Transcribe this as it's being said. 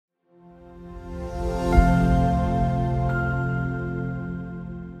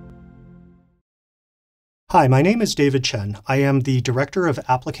Hi, my name is David Chen. I am the Director of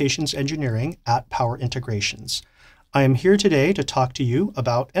Applications Engineering at Power Integrations. I am here today to talk to you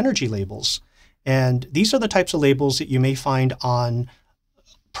about energy labels. And these are the types of labels that you may find on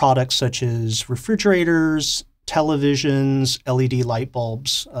products such as refrigerators, televisions, LED light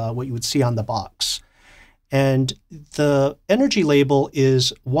bulbs, what you would see on the box. And the energy label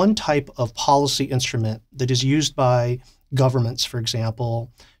is one type of policy instrument that is used by governments, for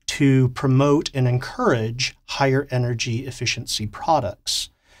example, to promote and encourage higher energy efficiency products.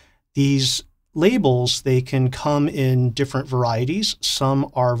 These labels, they can come in different varieties.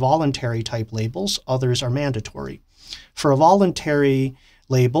 Some are voluntary type labels, others are mandatory. For a voluntary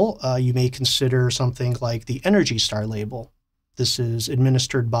label, you may consider something like the Energy Star label. This is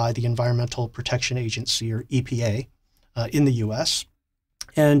administered by the Environmental Protection Agency, or EPA, in the US.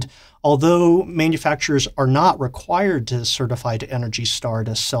 And although manufacturers are not required to certify to Energy Star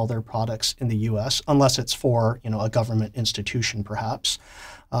to sell their products in the US, unless it's for a government institution perhaps,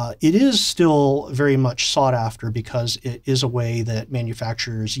 it is still very much sought after because it is a way that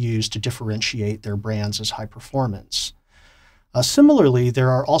manufacturers use to differentiate their brands as high performance. Similarly, there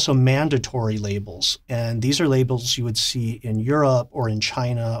are also mandatory labels, and these are labels you would see in Europe or in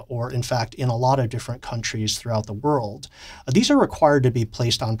China or, in fact, in a lot of different countries throughout the world. These are required to be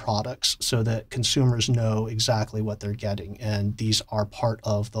placed on products so that consumers know exactly what they're getting, and these are part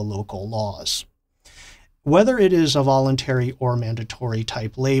of the local laws. Whether it is a voluntary or mandatory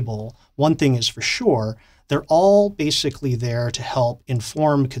type label, one thing is for sure, they're all basically there to help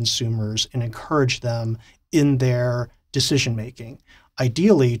inform consumers and encourage them in their decision-making,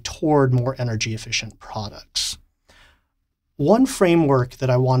 ideally toward more energy-efficient products. One framework that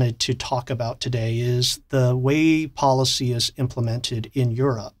I wanted to talk about today is the way policy is implemented in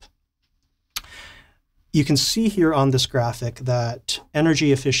Europe. You can see here on this graphic that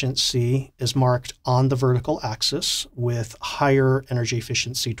energy efficiency is marked on the vertical axis with higher energy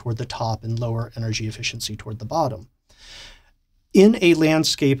efficiency toward the top and lower energy efficiency toward the bottom. In a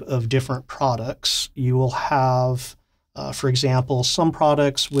landscape of different products, you will have for example, some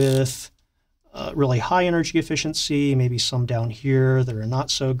products with really high energy efficiency, maybe some down here that are not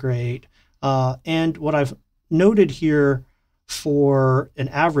so great. And what I've noted here for an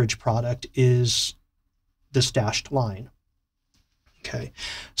average product is this dashed line. Okay,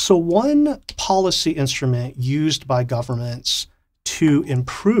 so one policy instrument used by governments to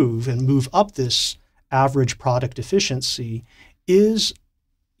improve and move up this average product efficiency is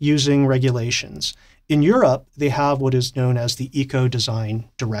using regulations. In Europe, they have what is known as the Eco-Design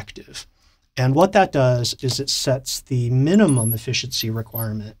Directive. And what that does is it sets the minimum efficiency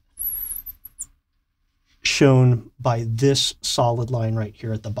requirement shown by this solid line right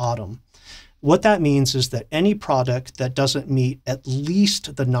here at the bottom. What that means is that any product that doesn't meet at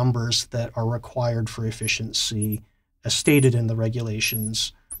least the numbers that are required for efficiency as stated in the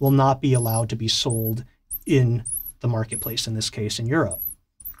regulations will not be allowed to be sold in the marketplace, in this case in Europe.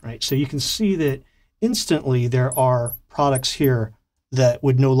 Right? So you can see that instantly there are products here that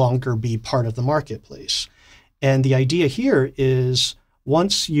would no longer be part of the marketplace. And the idea here is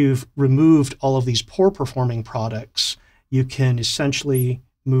once you've removed all of these poor performing products, you can essentially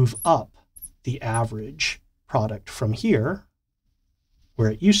move up the average product from here, where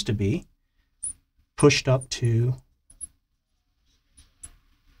it used to be, pushed up to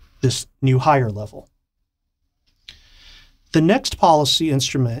this new higher level. The next policy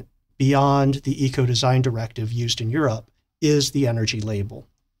instrument beyond the Eco-Design Directive used in Europe is the energy label.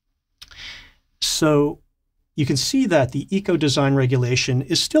 So you can see that the Eco-Design regulation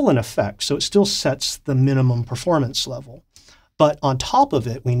is still in effect, so it still sets the minimum performance level. But on top of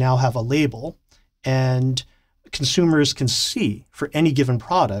it, we now have a label, and consumers can see for any given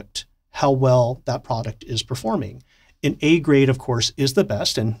product how well that product is performing. An A grade, of course, is the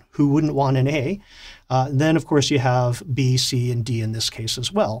best, and who wouldn't want an A? Then, of course, you have B, C, and D in this case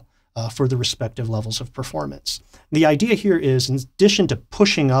as well. For the respective levels of performance. The idea here is, in addition to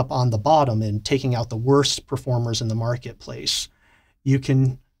pushing up on the bottom and taking out the worst performers in the marketplace, you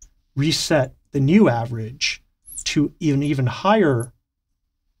can reset the new average to an even higher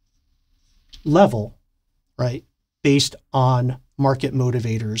level, right, based on market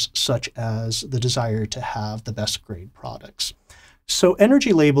motivators such as the desire to have the best grade products. So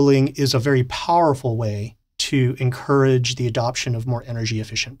energy labeling is a very powerful way to encourage the adoption of more energy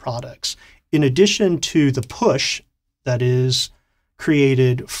efficient products. In addition to the push that is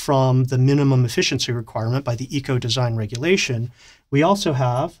created from the minimum efficiency requirement by the Eco-Design regulation, we also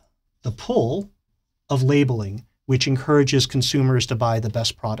have the pull of labeling, which encourages consumers to buy the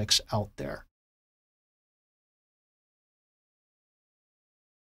best products out there.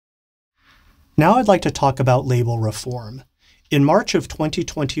 Now I'd like to talk about label reform. In March of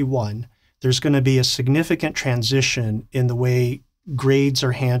 2021, there's going to be a significant transition in the way grades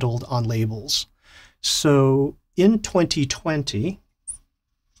are handled on labels. So in 2020,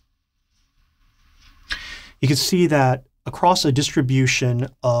 you can see that across a distribution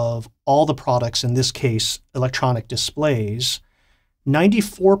of all the products, in this case, electronic displays,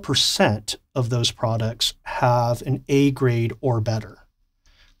 94% of those products have an A grade or better,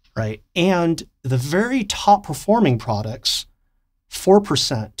 right? And the very top performing products,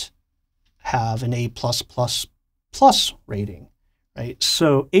 4% have an A+++ rating, right?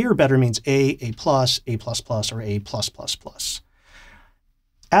 So A or better means A+, A++, or A+++.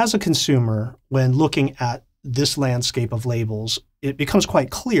 As a consumer, when looking at this landscape of labels, it becomes quite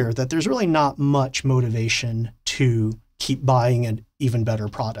clear that there's really not much motivation to keep buying an even better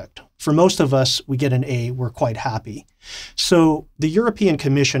product. For most of us, we get an A, we're quite happy. So the European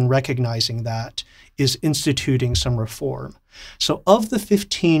Commission, recognizing that, is instituting some reform. So of the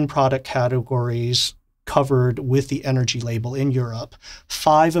 15 product categories covered with the energy label in Europe,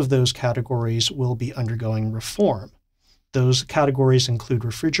 5 of those categories will be undergoing reform. Those categories include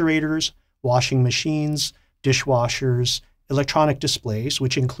refrigerators, washing machines, dishwashers, electronic displays,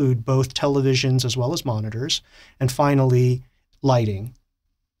 which include both televisions as well as monitors, and finally, lighting.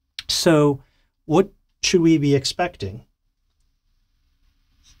 So what should we be expecting?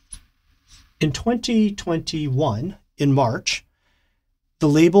 In 2021, in March, the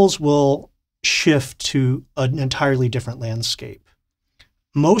labels will shift to an entirely different landscape.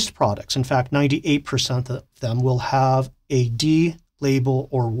 Most products, in fact, 98% of them, will have a D label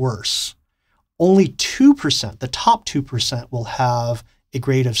or worse. Only 2%, the top 2%, will have a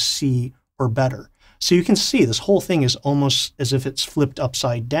grade of C or better. So you can see this whole thing is almost as if it's flipped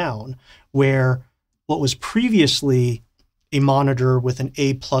upside down, where what was previously a monitor with an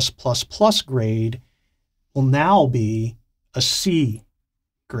A+++ grade will now be a C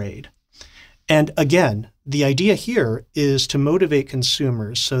grade. And again, the idea here is to motivate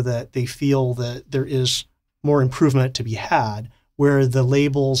consumers so that they feel that there is more improvement to be had, where the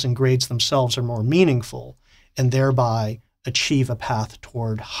labels and grades themselves are more meaningful, and thereby achieve a path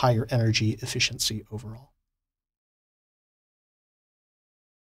toward higher energy efficiency overall.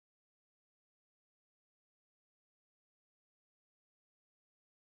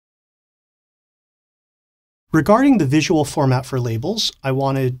 Regarding the visual format for labels, I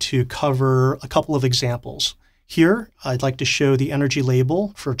wanted to cover a couple of examples. Here, I'd like to show the energy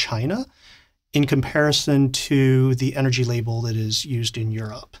label for China in comparison to the energy label that is used in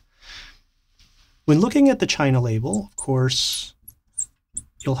Europe. When looking at the China label, of course,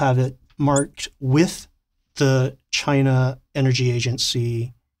 you'll have it marked with the China Energy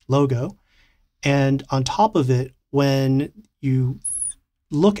Agency logo. And on top of it, when you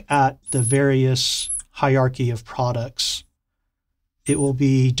look at the various hierarchy of products, it will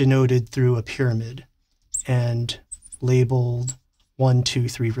be denoted through a pyramid and labeled 1, 2,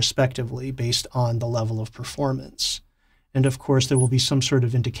 3 respectively based on the level of performance. And of course, there will be some sort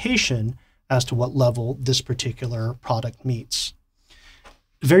of indication as to what level this particular product meets.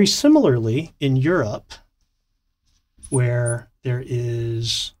 Very similarly, in Europe, where there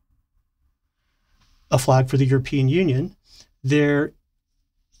is a flag for the European Union, there,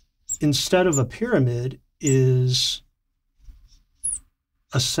 instead of a pyramid, is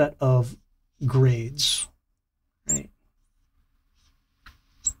a set of grades, right,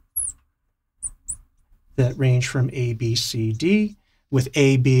 that range from A, B, C, D, with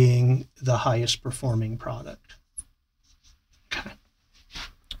A being the highest performing product. Okay.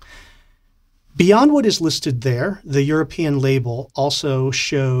 Beyond what is listed there, the European label also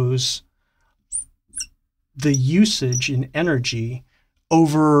shows the usage in energy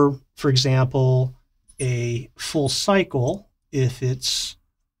over, for example, a full cycle, if it's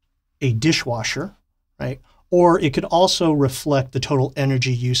a dishwasher, right? Or it could also reflect the total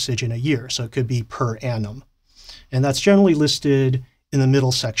energy usage in a year. So it could be per annum. And that's generally listed in the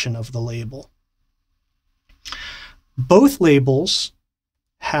middle section of the label. Both labels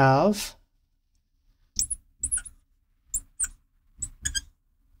have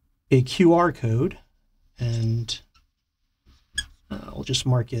a QR code, and I'll just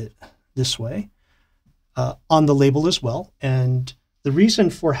mark it this way, on the label as well. And the reason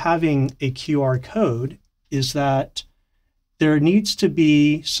for having a QR code is that there needs to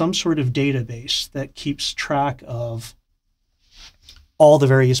be some sort of database that keeps track of all the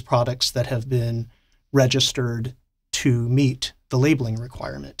various products that have been registered to meet the labeling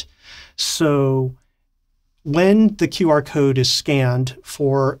requirement. So when the QR code is scanned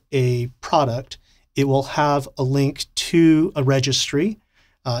for a product, it will have a link to a registry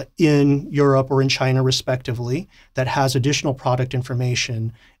in Europe or in China, respectively, that has additional product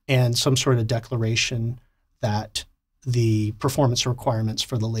information and some sort of declaration that the performance requirements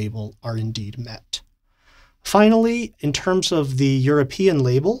for the label are indeed met. Finally, in terms of the European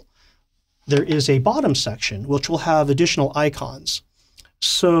label, there is a bottom section which will have additional icons.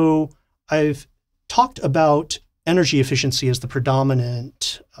 So I've talked about energy efficiency as the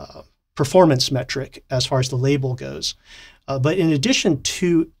predominant performance metric as far as the label goes. But in addition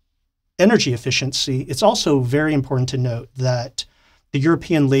to energy efficiency, it's also very important to note that the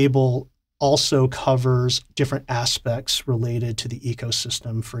European label also covers different aspects related to the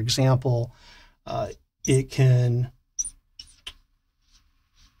ecosystem. For example, it can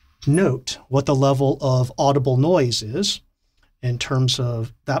note what the level of audible noise is in terms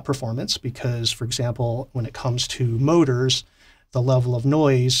of that performance, because, for example, when it comes to motors, the level of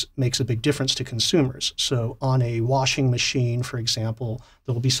noise makes a big difference to consumers. So on a washing machine, for example,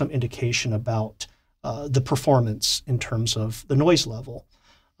 there will be some indication about the performance in terms of the noise level.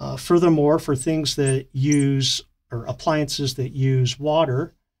 Furthermore, for things that use, or appliances that use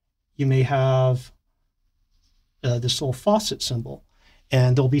water, you may have this little faucet symbol,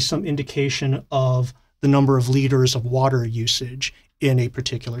 and there'll be some indication of the number of liters of water usage in a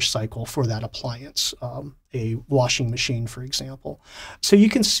particular cycle for that appliance, a washing machine, for example. So you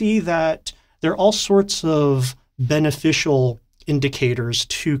can see that there are all sorts of beneficial indicators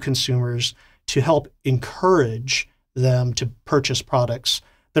to consumers to help encourage them to purchase products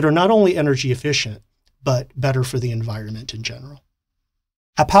that are not only energy efficient, but better for the environment in general.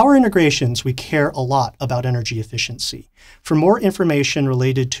 At Power Integrations, we care a lot about energy efficiency. For more information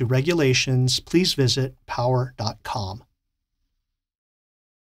related to regulations, please visit power.com.